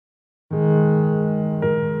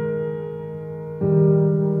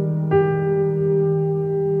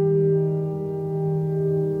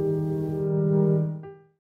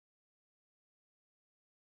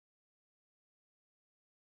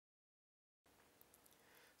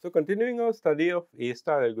So, continuing our study of A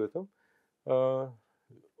star algorithm, uh,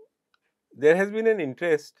 there has been an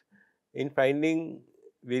interest in finding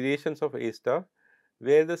variations of A star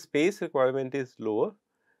where the space requirement is lower,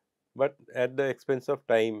 but at the expense of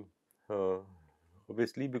time, uh,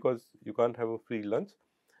 obviously, because you can't have a free lunch.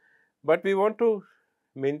 But we want to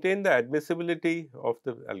maintain the admissibility of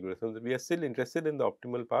the algorithm. We are still interested in the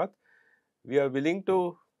optimal path. We are willing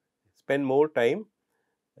to spend more time,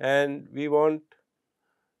 and we want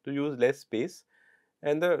to use less space.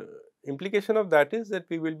 And the implication of that is that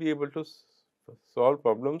we will be able to solve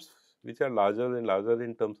problems which are larger and larger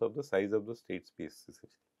in terms of the size of the state space.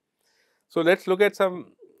 So, let us look at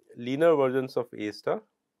some linear versions of A star.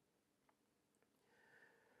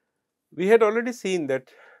 We had already seen that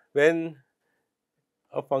when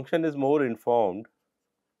a function is more informed,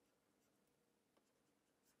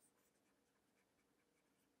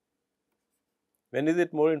 when is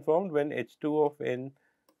it more informed? When h2 of n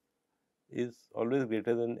is always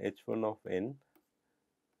greater than h1 of n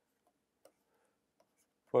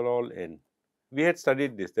for all n. We had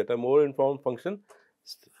studied this, that a more informed function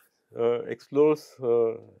explores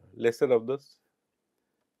lesser of the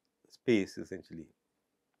space essentially.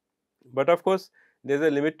 But of course, there is a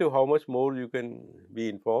limit to how much more you can be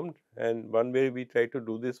informed, and one way we tried to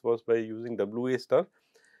do this was by using WA star,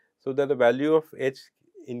 so that the value of h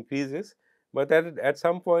increases, but at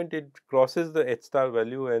some point it crosses the h star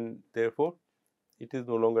value and therefore, it is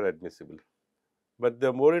no longer admissible. But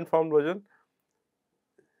the more informed version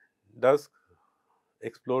does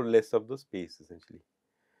explore less of the space essentially.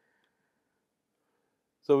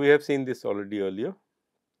 So, we have seen this already earlier.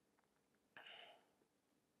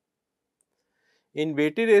 In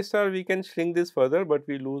weighted A star, we can shrink this further, but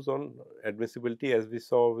we lose on admissibility, as we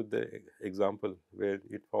saw with the example where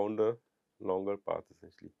it found a longer path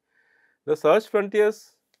essentially. The search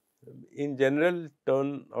frontiers in general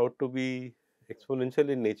turn out to be exponential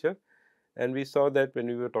in nature, and we saw that when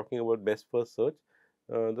we were talking about best first search,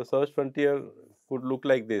 the search frontier could look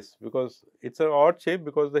like this, because it is an odd shape,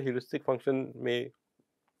 because the heuristic function may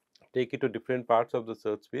take it to different parts of the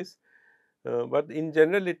search space, but in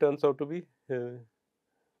general it turns out to be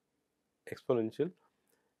exponential.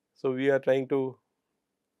 So, we are trying to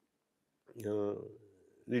uh,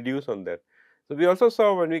 reduce on that. So, we also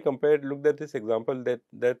saw when we compared, looked at this example,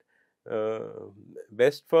 that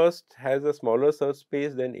best first has a smaller search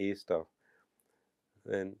space than A star,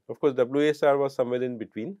 and of course, WA star was somewhere in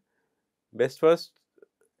between. Best first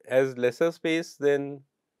has lesser space than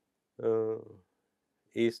uh,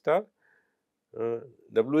 A star.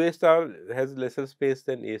 WA star has lesser space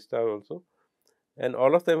than A star also, and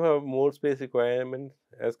all of them have more space requirements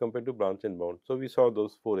as compared to branch and bound. So, we saw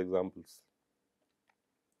those 4 examples.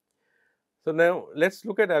 So, now let us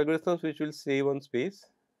look at algorithms which will save on space.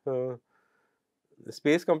 Uh, the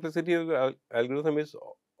space complexity of the algorithm is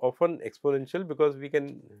often exponential, because we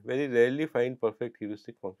can very rarely find perfect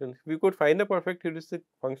heuristic functions. If we could find a perfect heuristic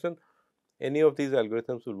function, any of these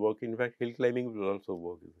algorithms would work. In fact, hill climbing will also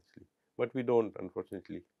work essentially, but we do not,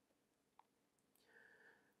 unfortunately.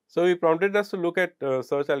 So, we prompted us to look at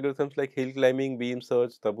search algorithms like hill climbing, beam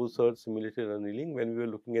search, tabu search, simulated annealing, when we were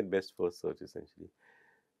looking at best first search essentially,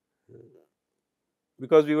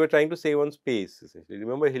 because we were trying to save on space essentially.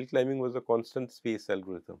 Remember, hill climbing was a constant space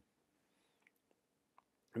algorithm.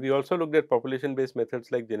 We also looked at population based methods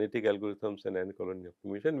like genetic algorithms and ant colony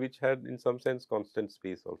optimization, which had in some sense constant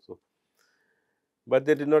space also, but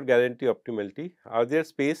they did not guarantee optimality. Are there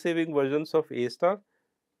space saving versions of A star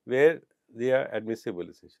where they are admissible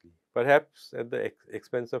essentially, perhaps at the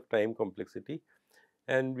expense of time complexity?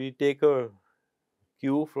 And we take a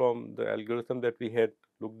cue from the algorithm that we had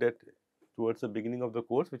looked at towards the beginning of the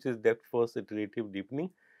course, which is depth first iterative deepening,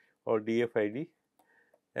 or DFID.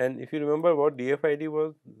 And if you remember what DFID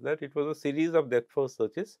was, that it was a series of depth first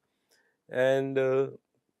searches, and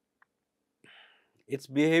its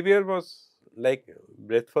behavior was like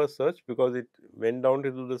breadth first search, because it went down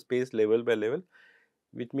into the space level by level,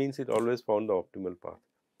 which means it always found the optimal path.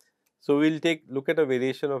 So, we will take look at a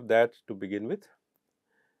variation of that to begin with.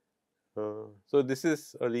 So, this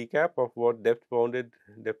is a recap of what depth bounded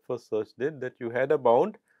depth first search did, that you had a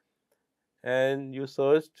bound and you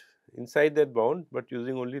searched inside that bound, but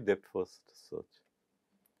using only depth first search.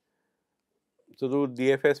 So, do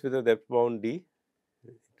DFS with a depth bound D,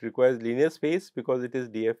 it requires linear space because it is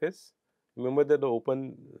DFS. Remember that the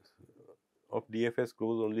open of DFS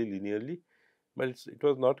grows only linearly, but it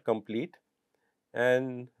was not complete,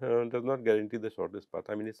 and does not guarantee the shortest path.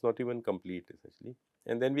 I mean, it is not even complete essentially.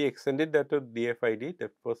 And then we extended that to DFID,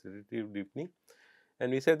 depth first iterative deepening,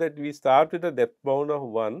 and we said that we start with a depth bound of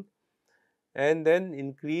 1 and then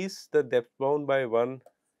increase the depth bound by 1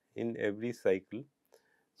 in every cycle,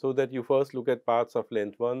 so that you first look at paths of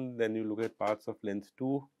length 1, then you look at paths of length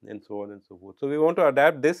 2, and so on and so forth. So, we want to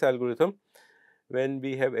adapt this algorithm when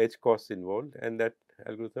we have edge costs involved, and that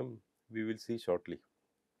algorithm we will see shortly.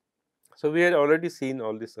 So, we had already seen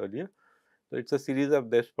all this earlier. So, it is a series of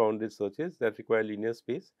depth bounded searches that require linear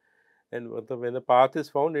space, and when the path is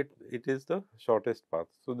found, it is the shortest path.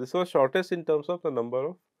 So, this was shortest in terms of the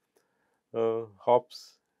number of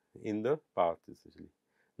hops in the path essentially.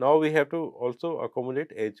 Now, we have to also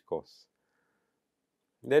accommodate edge costs.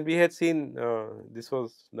 Then we had seen this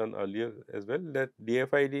was done earlier as well, that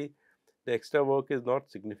DFID, the extra work is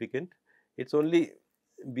not significant. It is only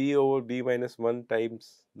B over B minus 1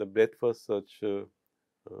 times the breadth first search uh,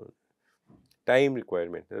 time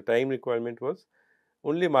requirement. The time requirement was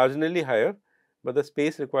only marginally higher, but the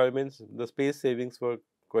space requirements, the space savings were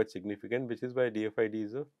quite significant, which is why DFID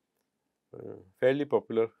is a fairly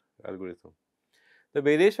popular algorithm. The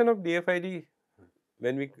variation of DFID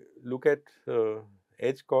when we look at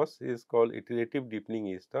edge cost is called iterative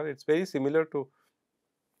deepening A star. It is very similar to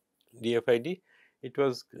DFID. It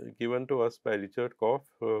was given to us by Richard Koff,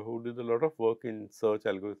 who did a lot of work in search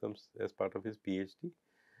algorithms as part of his PhD.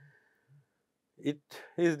 It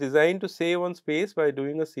is designed to save on space by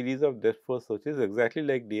doing a series of depth first searches, exactly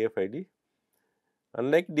like DFID.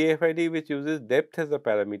 Unlike DFID, which uses depth as a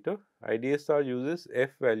parameter, IDA* uses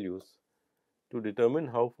f values to determine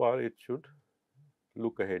how far it should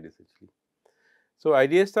look ahead essentially. So,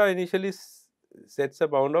 IDA* initially sets a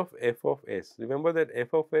bound of f of s. Remember that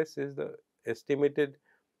f of s is the estimated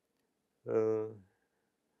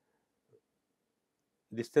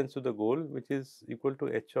distance to the goal, which is equal to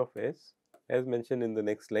h of s, as mentioned in the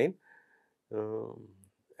next line,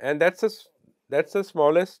 and that's the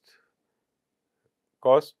smallest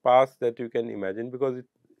cost path that you can imagine, because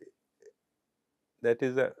that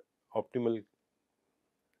is a optimal,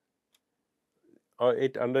 or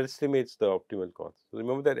it underestimates the optimal cost. So,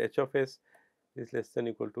 remember that h of s is less than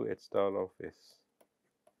equal to h star of s.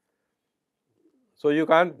 So, you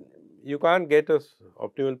can't get a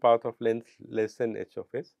optimal path of length less than h of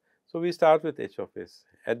s. So, we start with h of s.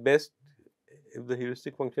 At best, if the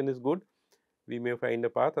heuristic function is good, we may find a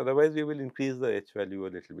path, otherwise we will increase the h value a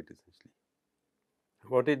little bit essentially.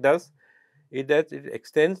 What it does, it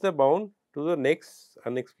extends the bound to the next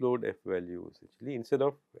unexplored f value essentially. Instead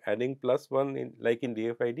of adding +1 in like in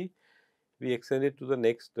DFID, we extend it to the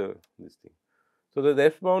next this thing. So, the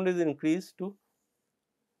depth bound is increased to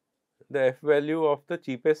the f value of the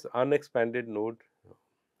cheapest unexpanded node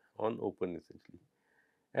on open essentially,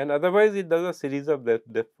 and otherwise it does a series of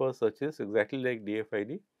depth first searches exactly like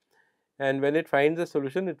DFID, and when it finds a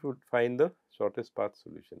solution, it would find the shortest path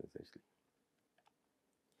solution essentially.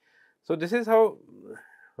 So, this is how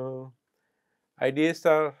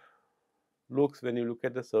IDA* looks when you look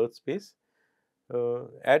at the search space.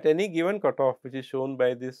 At any given cutoff, which is shown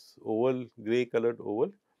by this oval, grey colored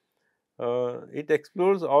oval, it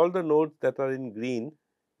explores all the nodes that are in green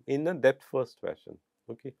in a depth first fashion.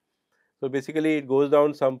 Okay. So, basically it goes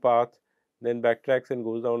down some path, then backtracks and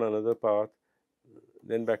goes down another path,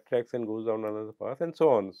 then backtracks and goes down another path, and so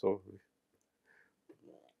on. So,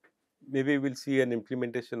 maybe we will see an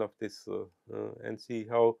implementation of this and see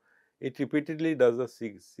how it repeatedly does a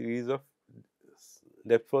series of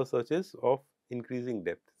depth first searches of increasing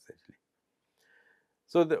depth essentially.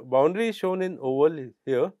 So, the boundary is shown in oval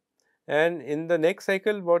here, and in the next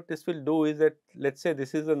cycle what this will do is that, let us say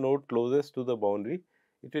this is the node closest to the boundary,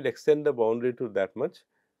 it will extend the boundary to that much,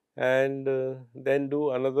 and then do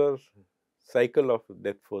another cycle of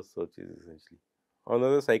depth first searches essentially,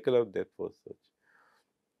 another cycle of depth first search,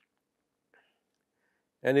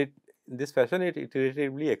 and in this fashion it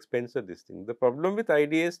iteratively expands this thing. The problem with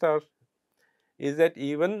IDA* is that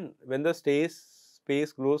even when the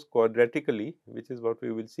space grows quadratically, which is what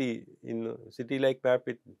we will see in a city like map,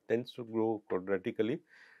 it tends to grow quadratically.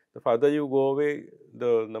 The farther you go away,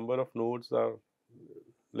 the number of nodes are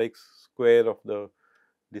like square of the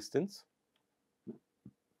distance.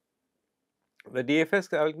 The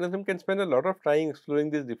DFS algorithm can spend a lot of time exploring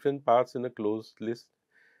these different paths in a closed list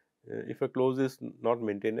if a close is not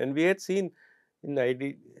maintained, and we had seen in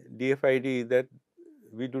DFID that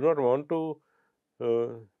we do not want to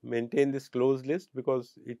maintain this closed list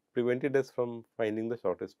because it prevented us from finding the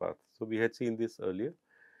shortest path. So, we had seen this earlier,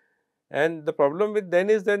 and the problem with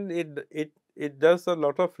then is then it does a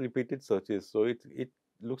lot of repeated searches. So, it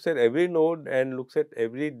looks at every node and looks at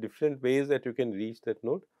every different ways that you can reach that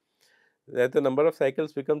node, that the number of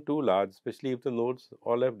cycles become too large, especially if the nodes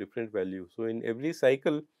all have different values. So, in every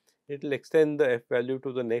cycle it will extend the f value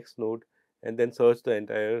to the next node and then search the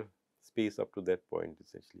entire space up to that point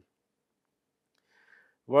essentially.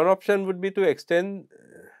 One option would be to extend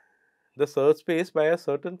the search space by a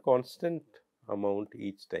certain constant amount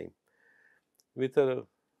each time with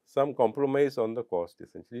some compromise on the cost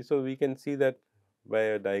essentially. So, we can see that by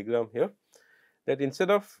a diagram here, that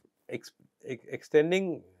instead of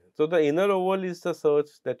extending, so the inner oval is the search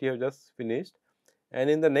that you have just finished, and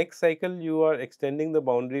in the next cycle you are extending the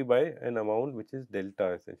boundary by an amount which is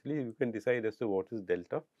delta essentially. You can decide as to what is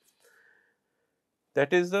delta.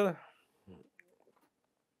 That is the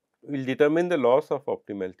will determine the loss of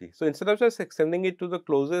optimality. So, instead of just extending it to the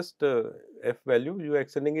closest f value, you are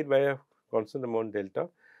extending it by a constant amount delta.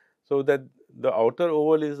 So, that the outer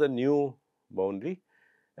oval is a new boundary,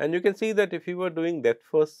 and you can see that if you were doing depth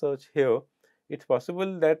first search here, it is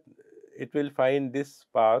possible that it will find this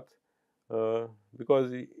path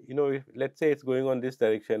because you know, if let us say it is going on this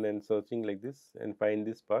direction and searching like this and find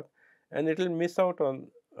this path, and it will miss out on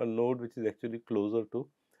a node which is actually closer to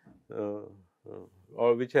uh,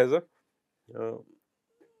 or which has a uh,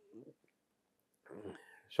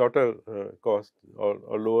 shorter cost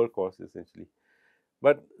or lower cost essentially.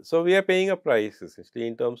 But so we are paying a price essentially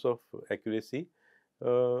in terms of accuracy,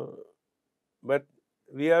 uh, but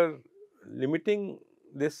we are limiting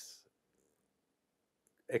this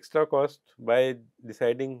extra cost by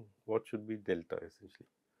deciding what should be delta essentially.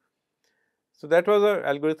 So, that was an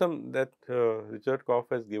algorithm that Richard Koff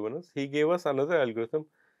has given us. He gave us another algorithm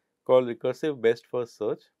called Recursive Best First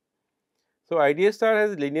Search. So, IDA star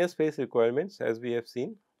has linear space requirements as we have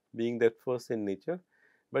seen, being depth first in nature,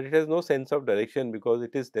 but it has no sense of direction because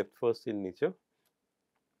it is depth first in nature.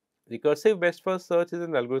 Recursive Best First Search is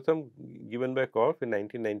an algorithm given by Koff in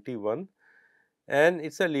 1991, and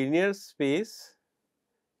it is a linear space.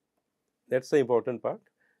 That is the important part.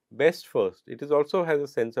 Best first, it is also has a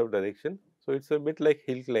sense of direction. So, it is a bit like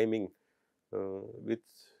hill climbing with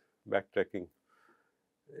backtracking.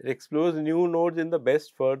 It explores new nodes in the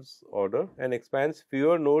best first order and expands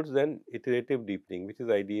fewer nodes than iterative deepening, which is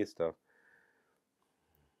IDA star.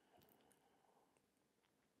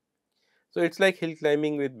 So, it is like hill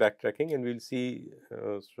climbing with backtracking, and we will see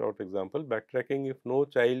a short example. Backtracking if no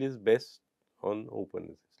child is best on open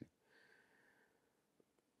essentially.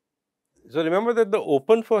 So, remember that the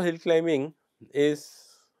open for hill climbing is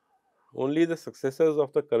only the successors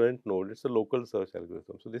of the current node. It is a local search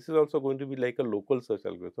algorithm. So, this is also going to be like a local search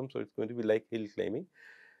algorithm. So, it is going to be like hill climbing,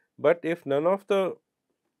 but if none of the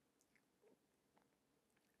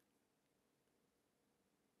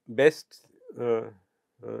best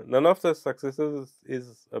none of the successors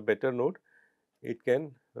is a better node, it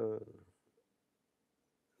can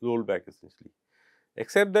roll back essentially,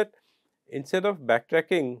 except that instead of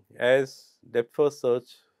backtracking as depth first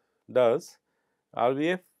search does,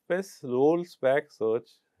 RBFS rolls back search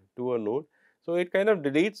to a node. So, it kind of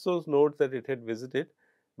deletes those nodes that it had visited,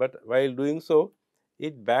 but while doing so,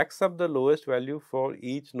 it backs up the lowest value for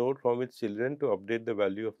each node from its children to update the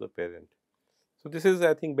value of the parent. So, this is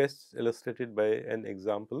I think best illustrated by an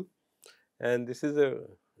example, and this is a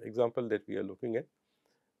example that we are looking at.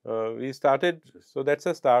 We started, so that is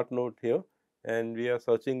a start node here, and we are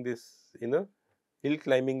searching this in a hill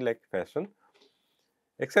climbing like fashion,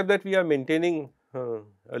 except that we are maintaining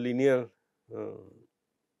a linear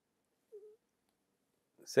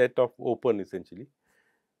set of open essentially,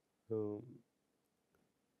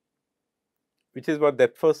 which is what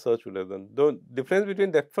depth first search would have done. The difference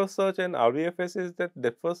between depth first search and RBFS is that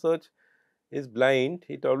depth first search is blind.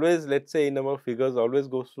 It always, let us say in our figures, always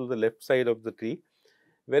goes to the left side of the tree,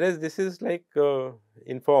 whereas this is like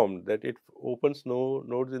informed that it opens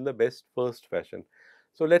nodes in the best first fashion.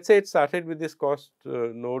 So, let us say it started with this cost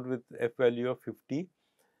node with f value of 50,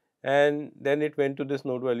 and then it went to this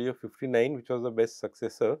node value of 59, which was the best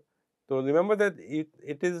successor. So, remember that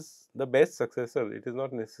it is the best successor, it is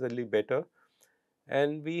not necessarily better,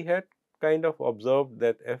 and we had kind of observed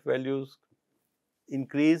that f values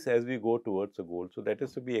increase as we go towards a goal. So, that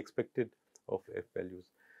is to be expected of f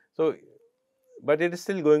values. So, but it is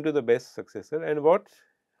still going to the best successor, and what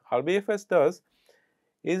RBFS does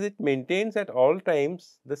is it maintains at all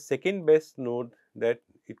times the second best node that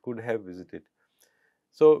it could have visited.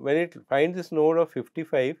 So, when it finds this node of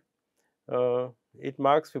 55, it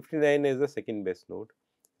marks 59 as the second best node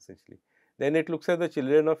essentially. Then it looks at the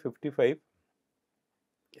children of 55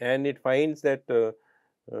 and it finds that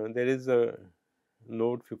there is a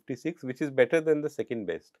node 56 which is better than the second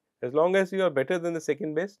best. As long as you are better than the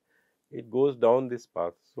second best, it goes down this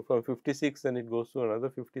path. So, from 56 then it goes to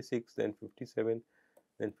another 56, then 57,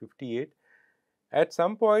 then 58. At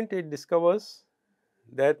some point it discovers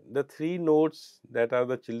that the 3 nodes that are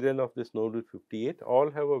the children of this node with 58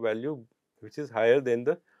 all have a value which is higher than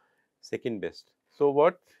the second best. So,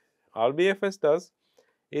 what RBFS does,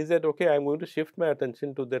 is that okay, I am going to shift my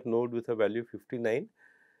attention to that node with a value 59,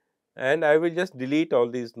 and I will just delete all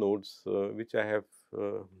these nodes which I have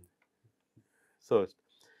searched.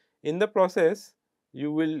 In the process,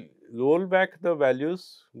 you will roll back the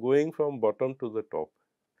values going from bottom to the top,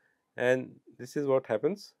 and this is what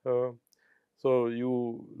happens. So,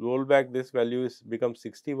 you roll back, this value is becomes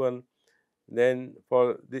 61, then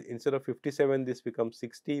for the instead of 57 this becomes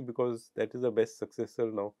 60, because that is the best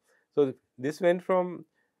successor now. So, this went from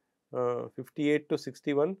 58 to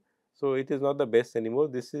 61. So, it is not the best anymore,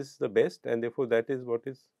 this is the best, and therefore, that is what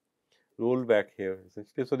is rolled back here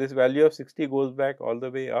essentially. So, this value of 60 goes back all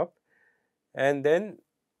the way up, and then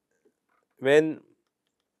when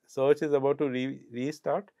search is about to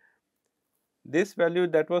restart, this value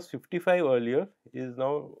that was 55 earlier is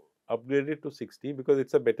now upgraded to 60 because it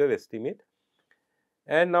is a better estimate,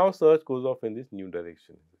 and now search goes off in this new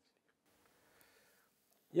direction.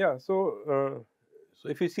 Yeah, so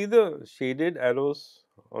if you see the shaded arrows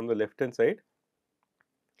on the left hand side,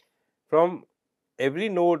 from every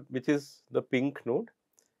node which is the pink node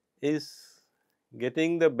is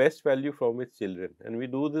getting the best value from its children, and we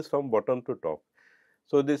do this from bottom to top.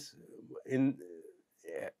 So, this in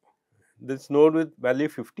this node with value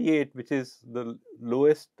 58, which is the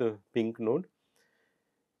lowest pink node,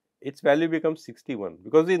 its value becomes 61,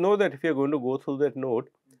 because we know that if you are going to go through that node,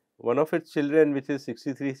 one of its children which is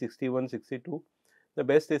 63, 61, 62, the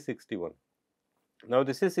best is 61. Now,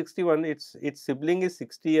 this is 61, its sibling is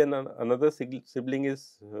 60 and another sibling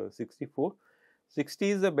is 64. 60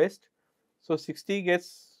 is the best. So, 60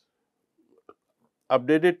 gets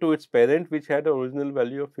updated to its parent, which had an original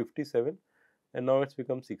value of 57, and now it has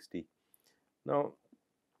become 60. Now,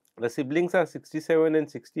 the siblings are 67 and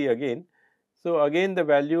 60 again. So, again the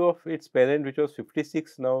value of its parent, which was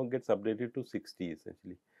 56, now gets updated to 60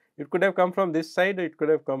 essentially. It could have come from this side or it could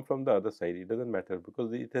have come from the other side, it does not matter,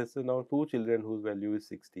 because it has now two children whose value is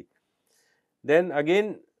 60. Then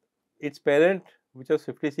again its parent, which was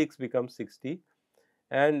 56, becomes 60,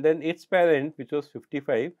 and then its parent, which was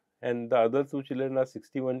 55, and the other two children are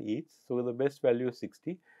 61 each. So, the best value is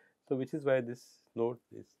 60. So, which is why this node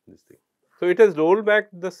is this thing. So, it has rolled back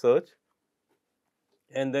the search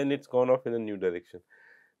and then it has gone off in a new direction.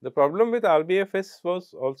 The problem with RBFS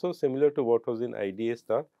was also similar to what was in IDA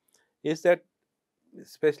star, is that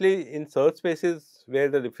especially in search spaces where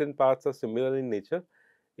the different paths are similar in nature,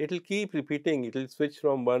 it will keep repeating, it will switch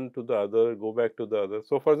from one to the other, go back to the other.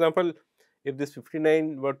 So, for example, if this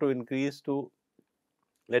 59 were to increase to,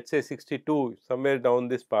 let us say 62 somewhere down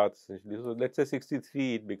this path essentially. So, let us say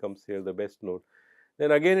 63, it becomes here the best node,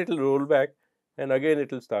 then again it will roll back and again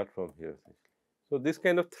it will start from here. So, this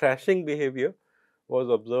kind of thrashing behavior was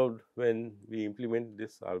observed when we implement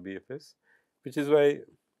this RBFS, which is why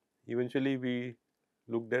eventually we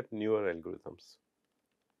looked at newer algorithms.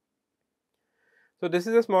 So, this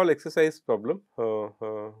is a small exercise problem,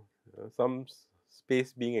 some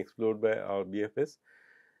space being explored by RBFS.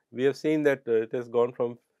 We have seen that it has gone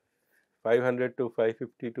from 500 to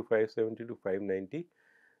 550 to 570 to 590.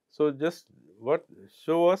 So, just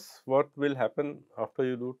show us what will happen after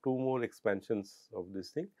you do two more expansions of this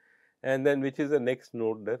thing, and then which is the next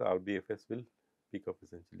node that RBFS will pick up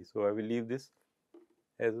essentially. So, I will leave this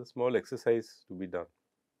as a small exercise to be done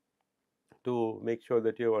to make sure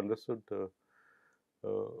that you have understood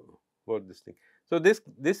what this thing. So,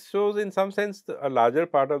 this shows in some sense a larger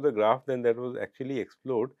part of the graph than that was actually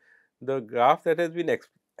explored. The graph that has been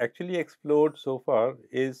actually explored so far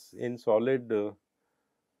is in solid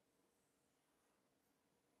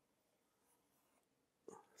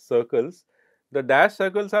circles. The dashed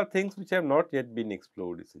circles are things which have not yet been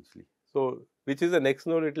explored essentially. So, which is the next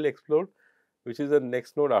node it will explode, which is the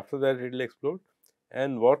next node after that it will explode,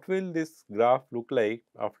 and what will this graph look like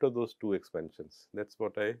after those two expansions. That is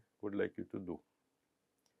what I would like you to do.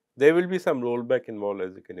 There will be some rollback involved,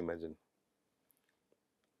 as you can imagine.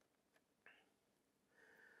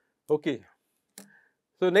 Okay.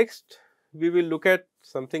 So, next we will look at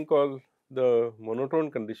something called the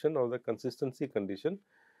monotone condition or the consistency condition,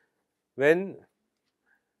 when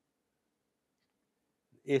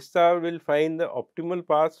A star will find the optimal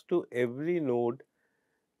paths to every node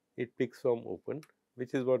it picks from open,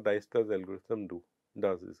 which is what Dijkstra's algorithm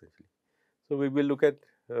does essentially. So, we will look at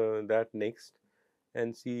that next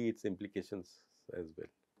and see its implications as well.